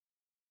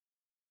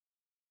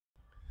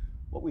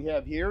What we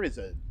have here is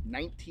a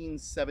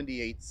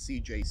 1978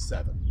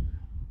 CJ7.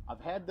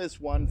 I've had this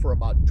one for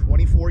about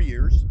 24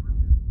 years.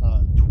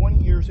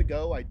 20 years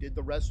ago, I did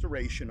the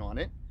restoration on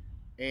it,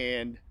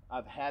 and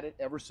I've had it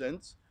ever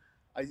since.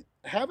 I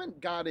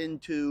haven't got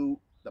into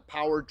the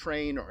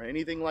powertrain or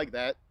anything like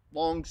that.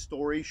 Long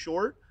story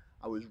short,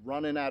 I was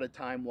running out of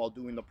time while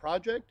doing the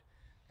project,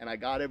 and I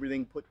got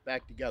everything put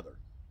back together.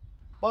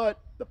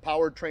 But the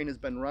powertrain has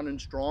been running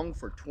strong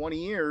for 20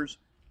 years,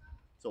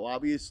 so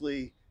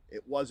obviously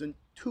it wasn't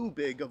too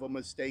big of a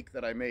mistake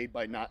that I made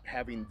by not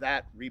having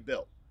that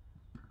rebuilt.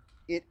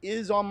 It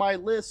is on my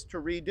list to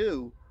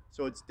redo,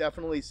 so it's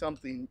definitely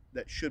something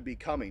that should be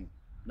coming.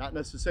 Not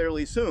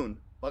necessarily soon,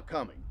 but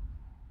coming.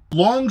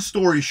 Long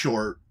story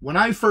short, when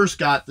I first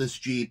got this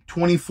Jeep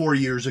 24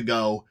 years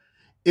ago,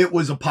 it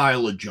was a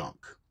pile of junk.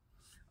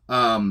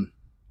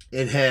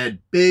 It had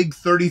big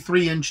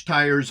 33-inch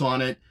tires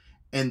on it,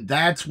 and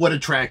that's what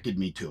attracted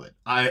me to it.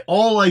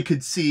 All I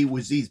could see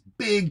was these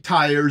big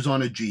tires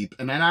on a Jeep,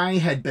 and I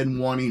had been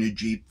wanting a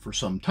Jeep for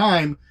some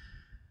time.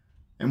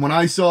 And when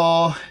I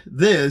saw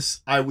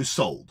this, I was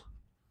sold.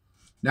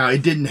 Now,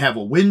 it didn't have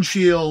a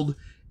windshield.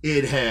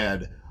 It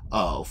had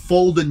a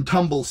fold and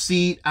tumble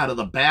seat out of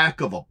the back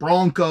of a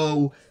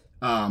Bronco.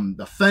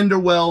 The fender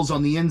wells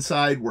on the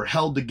inside were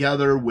held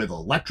together with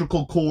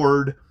electrical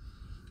cord.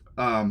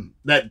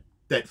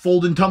 That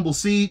fold and tumble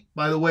seat,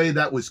 by the way,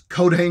 that was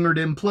coat hangered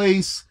in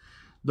place.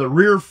 The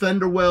rear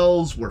fender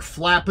wells were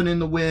flapping in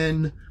the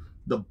wind.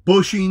 The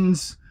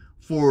bushings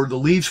for the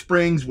leaf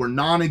springs were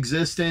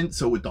non-existent.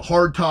 So with the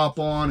hard top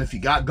on, if you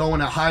got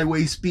going at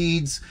highway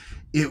speeds,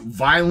 it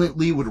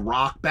violently would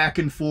rock back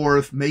and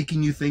forth,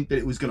 making you think that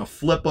it was going to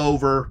flip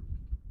over.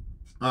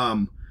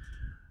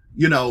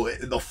 You know,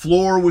 the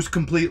floor was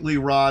completely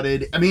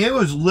rotted. I mean, it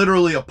was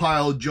literally a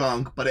pile of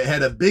junk, but it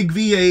had a big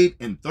V8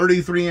 and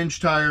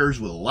 33-inch tires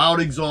with a loud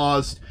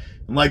exhaust.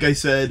 And like I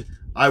said,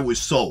 I was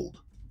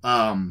sold.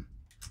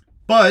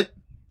 But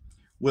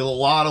with a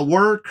lot of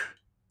work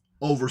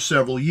over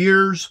several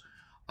years,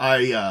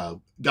 I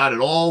got it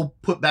all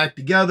put back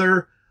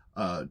together,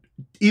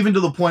 even to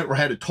the point where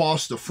I had to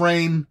toss the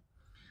frame.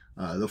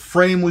 The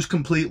frame was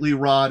completely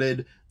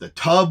rotted. The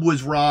tub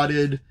was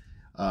rotted.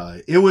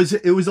 It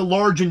was a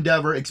large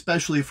endeavor,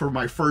 especially for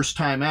my first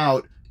time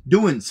out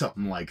doing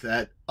something like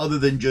that, other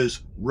than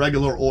just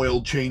regular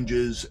oil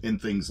changes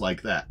and things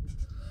like that.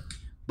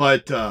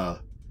 But,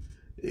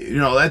 you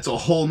know, that's a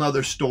whole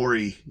nother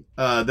story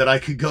that I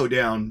could go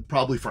down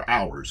probably for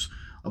hours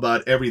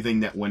about everything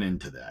that went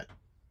into that.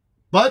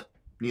 But,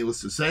 needless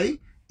to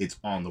say, it's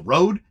on the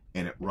road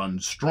and it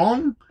runs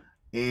strong.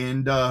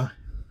 And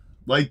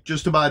like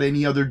just about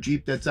any other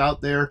Jeep that's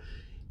out there,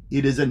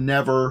 it is a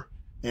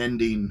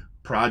never-ending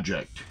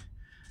project.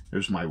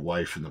 There's my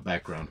wife in the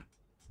background.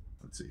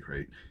 Let's see,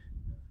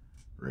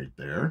 right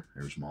there.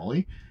 There's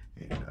Molly,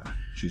 and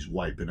she's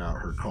wiping out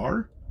her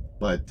car,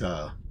 but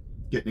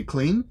getting it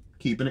clean,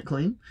 keeping it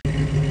clean.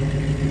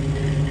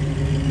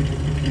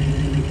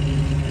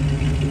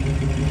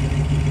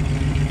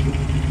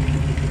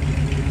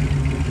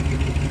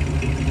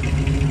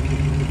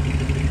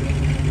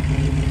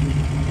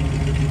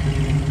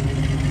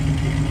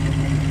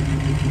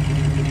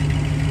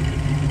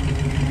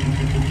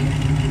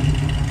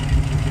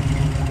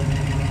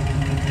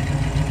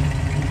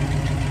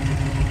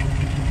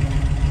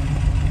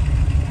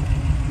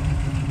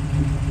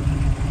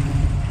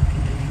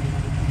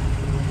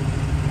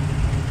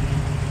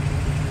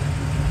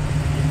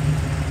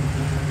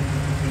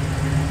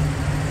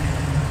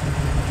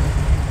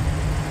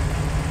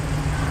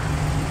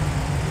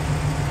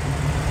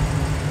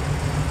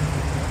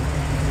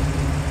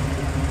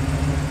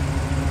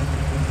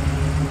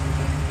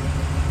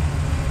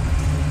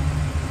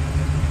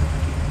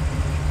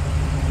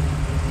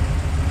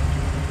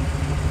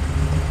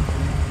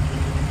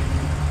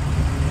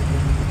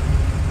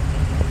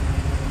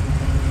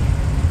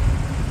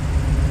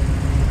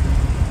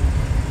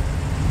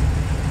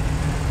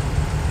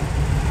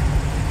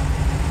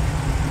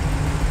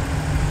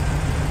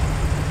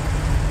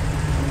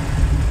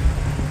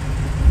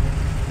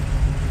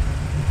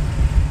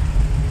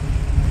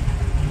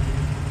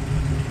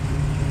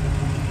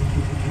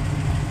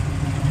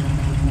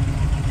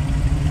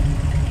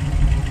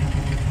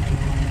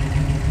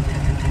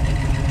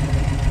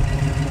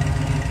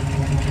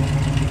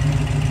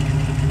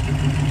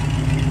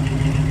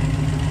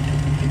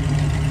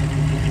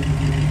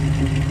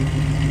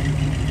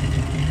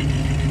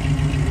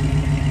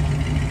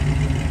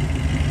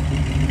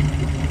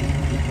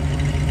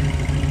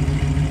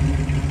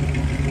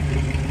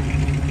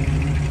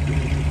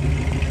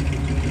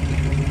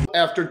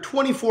 After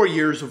 24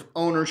 years of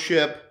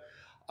ownership,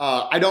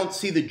 I don't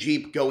see the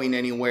Jeep going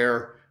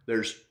anywhere.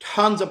 There's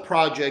tons of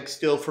projects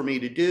still for me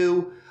to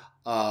do.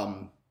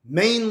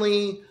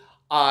 Mainly,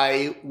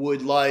 I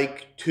would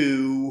like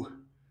to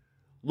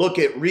look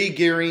at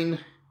re-gearing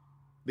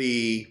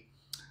the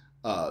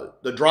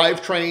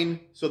drivetrain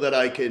so that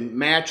I can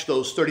match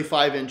those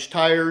 35-inch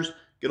tires,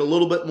 get a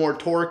little bit more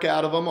torque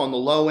out of them on the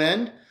low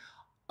end.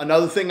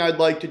 Another thing I'd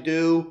like to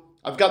do,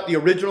 I've got the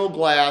original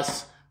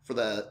glass for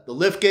the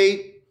lift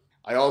gate.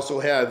 I also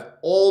have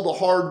all the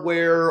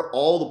hardware,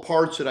 all the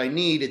parts that I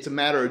need. It's a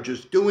matter of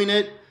just doing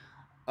it.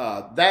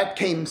 That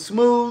came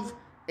smooth,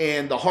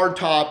 and the hard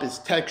top is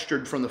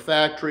textured from the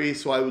factory,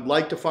 so I would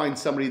like to find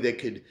somebody that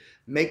could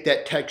make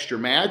that texture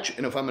match.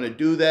 And if I'm going to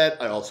do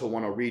that, I also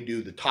want to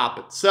redo the top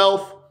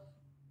itself.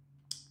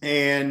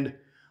 And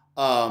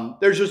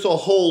there's just a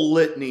whole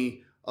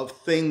litany of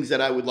things that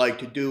I would like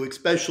to do,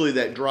 especially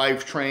that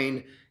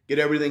drivetrain, get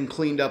everything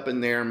cleaned up in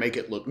there, make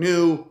it look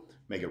new,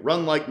 make it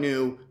run like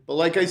new. But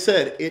like I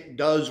said, it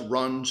does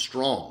run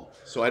strong,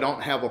 so I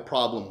don't have a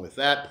problem with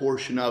that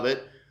portion of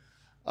it.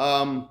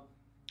 But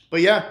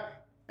yeah,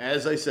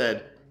 as I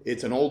said,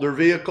 it's an older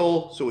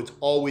vehicle, so it's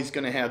always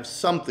going to have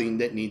something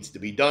that needs to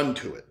be done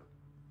to it.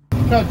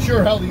 Not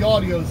sure how the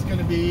audio is going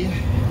to be.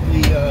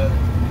 The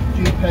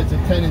Jeep has a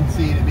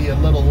tendency to be a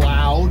little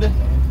loud,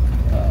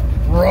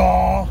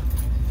 raw,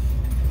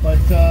 but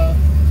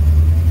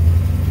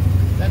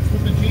that's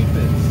what the Jeep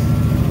is.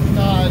 It's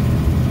not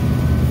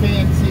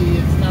fancy,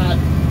 it's not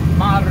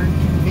modern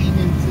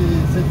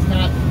conveniences, it's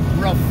not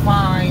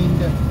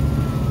refined,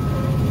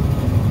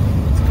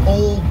 it's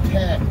old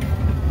tech.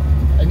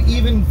 And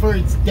even for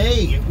its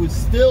day, it was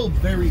still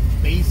very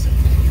basic.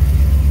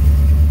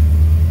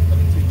 But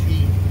it's a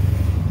Jeep.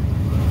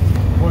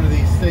 One of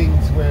these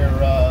things where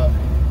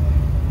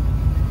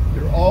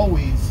you're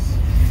always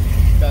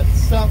got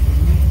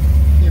something,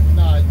 if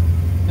not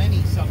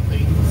many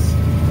somethings,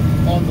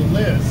 on the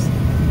list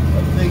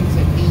of things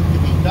that need to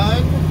be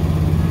done.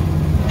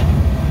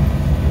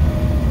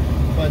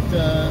 But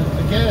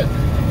again,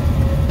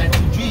 that's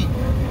a Jeep.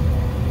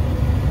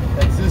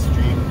 That's this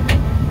Jeep.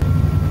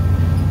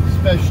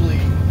 Especially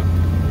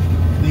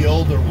the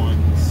older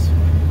ones.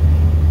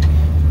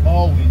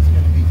 Always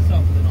going to be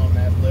something on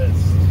that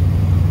list.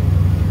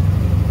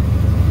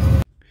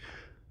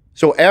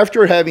 So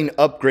after having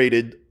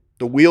upgraded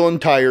the wheel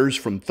and tires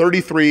from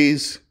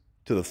 33s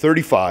to the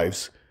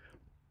 35s,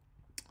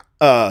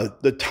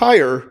 the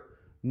tire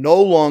no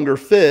longer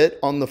fit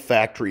on the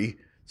factory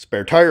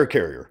spare tire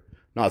carrier.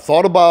 Now I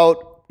thought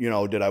about,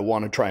 did I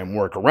want to try and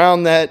work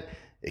around that,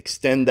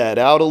 extend that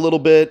out a little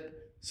bit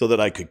so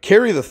that I could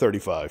carry the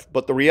 35.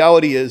 But the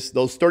reality is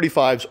those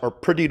 35s are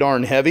pretty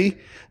darn heavy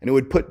and it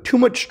would put too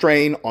much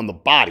strain on the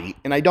body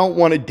and I don't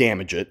want to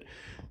damage it.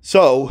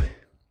 So,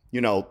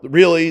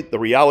 really the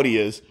reality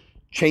is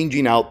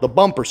changing out the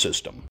bumper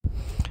system.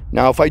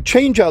 Now, if I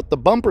change out the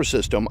bumper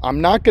system,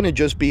 I'm not going to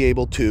just be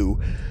able to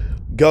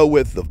go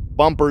with the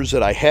bumpers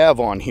that I have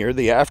on here,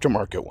 the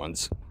aftermarket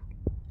ones.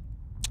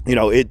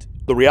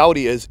 The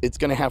reality is it's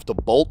going to have to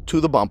bolt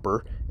to the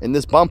bumper, and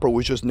this bumper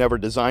was just never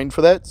designed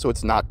for that, so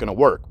it's not going to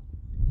work.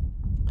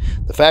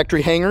 The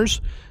factory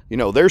hangers,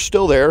 they're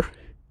still there.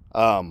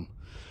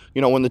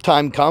 When the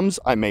time comes,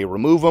 I may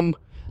remove them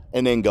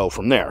and then go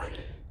from there.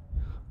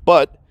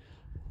 But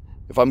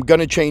if I'm going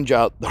to change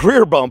out the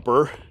rear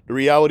bumper, the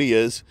reality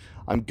is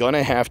I'm going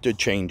to have to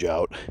change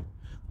out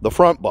the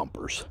front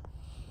bumpers.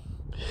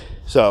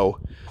 So,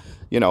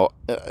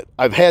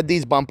 I've had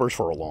these bumpers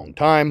for a long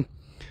time,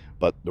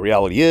 but the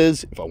reality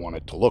is if I want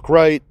it to look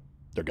right,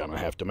 they're going to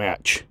have to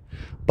match.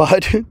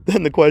 But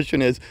then the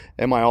question is,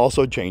 am I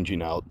also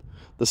changing out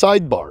the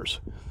sidebars?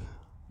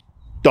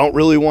 Don't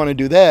really want to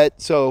do that.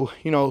 So,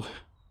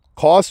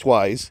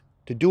 cost-wise,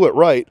 to do it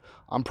right,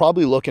 I'm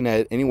probably looking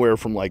at anywhere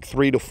from like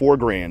 $3,000 to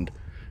 $4,000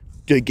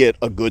 to get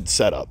a good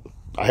setup.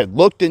 I had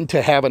looked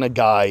into having a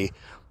guy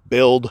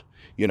build,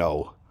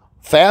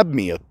 fab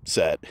me a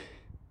set.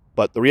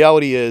 But the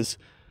reality is,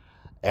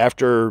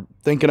 after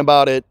thinking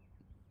about it,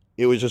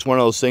 it was just one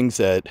of those things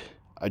that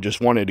I just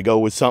wanted to go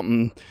with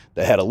something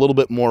that had a little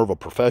bit more of a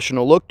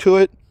professional look to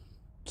it.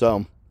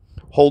 So,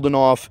 holding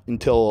off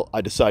until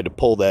I decide to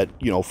pull that,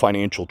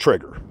 financial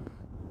trigger.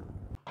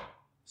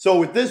 So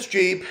with this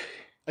Jeep,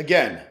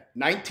 again,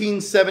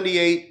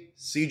 1978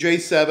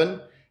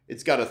 CJ7.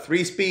 It's got a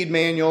 3-speed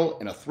manual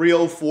and a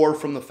 304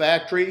 from the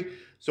factory.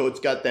 So it's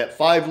got that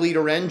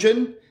 5-liter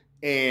engine.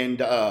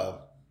 And,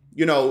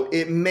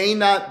 it may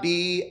not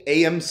be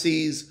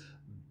AMC's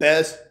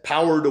best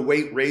power to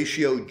weight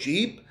ratio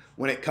Jeep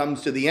when it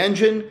comes to the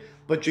engine,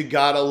 but you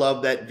gotta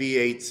love that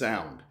V8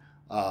 sound.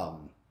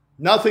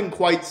 Nothing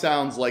quite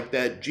sounds like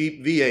that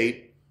Jeep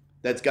V8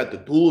 that's got the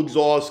dual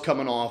exhaust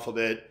coming off of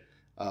it.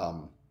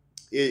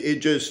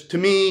 To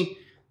me,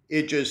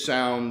 it just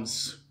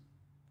sounds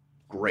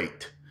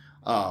great.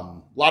 A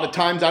lot of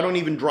times I don't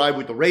even drive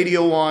with the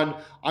radio on.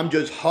 I'm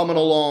just humming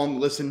along,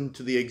 listening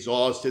to the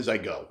exhaust as I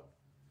go.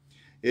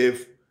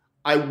 If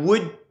I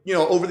would,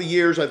 over the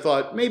years, I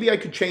thought maybe I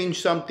could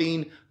change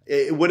something.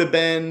 It would have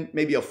been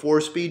maybe a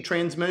 4-speed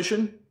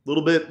transmission, a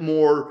little bit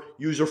more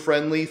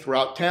user-friendly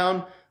throughout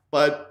town.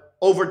 But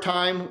over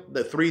time,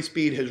 the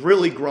 3-speed has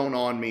really grown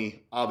on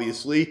me,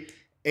 obviously.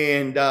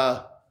 And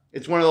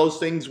it's one of those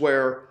things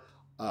where,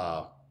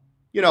 I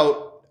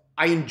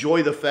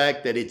enjoy the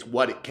fact that it's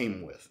what it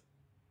came with.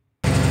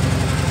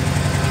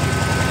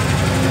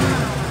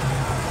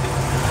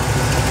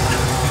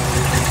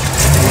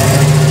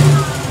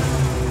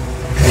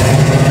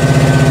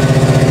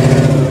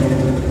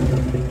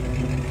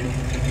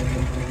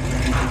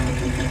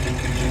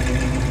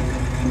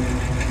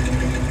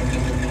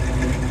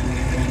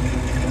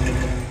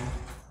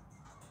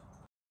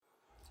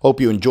 Hope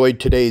you enjoyed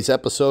today's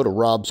episode of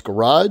Rob's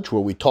Garage,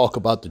 where we talk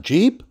about the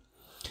Jeep.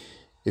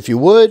 If you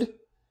would,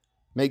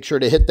 make sure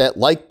to hit that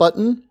like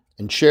button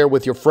and share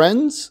with your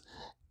friends.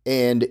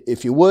 And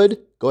if you would,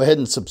 go ahead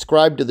and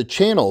subscribe to the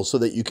channel so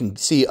that you can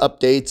see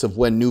updates of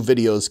when new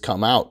videos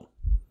come out.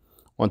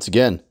 Once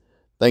again,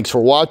 thanks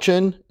for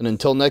watching, and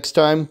until next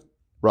time,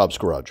 Rob's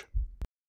Garage.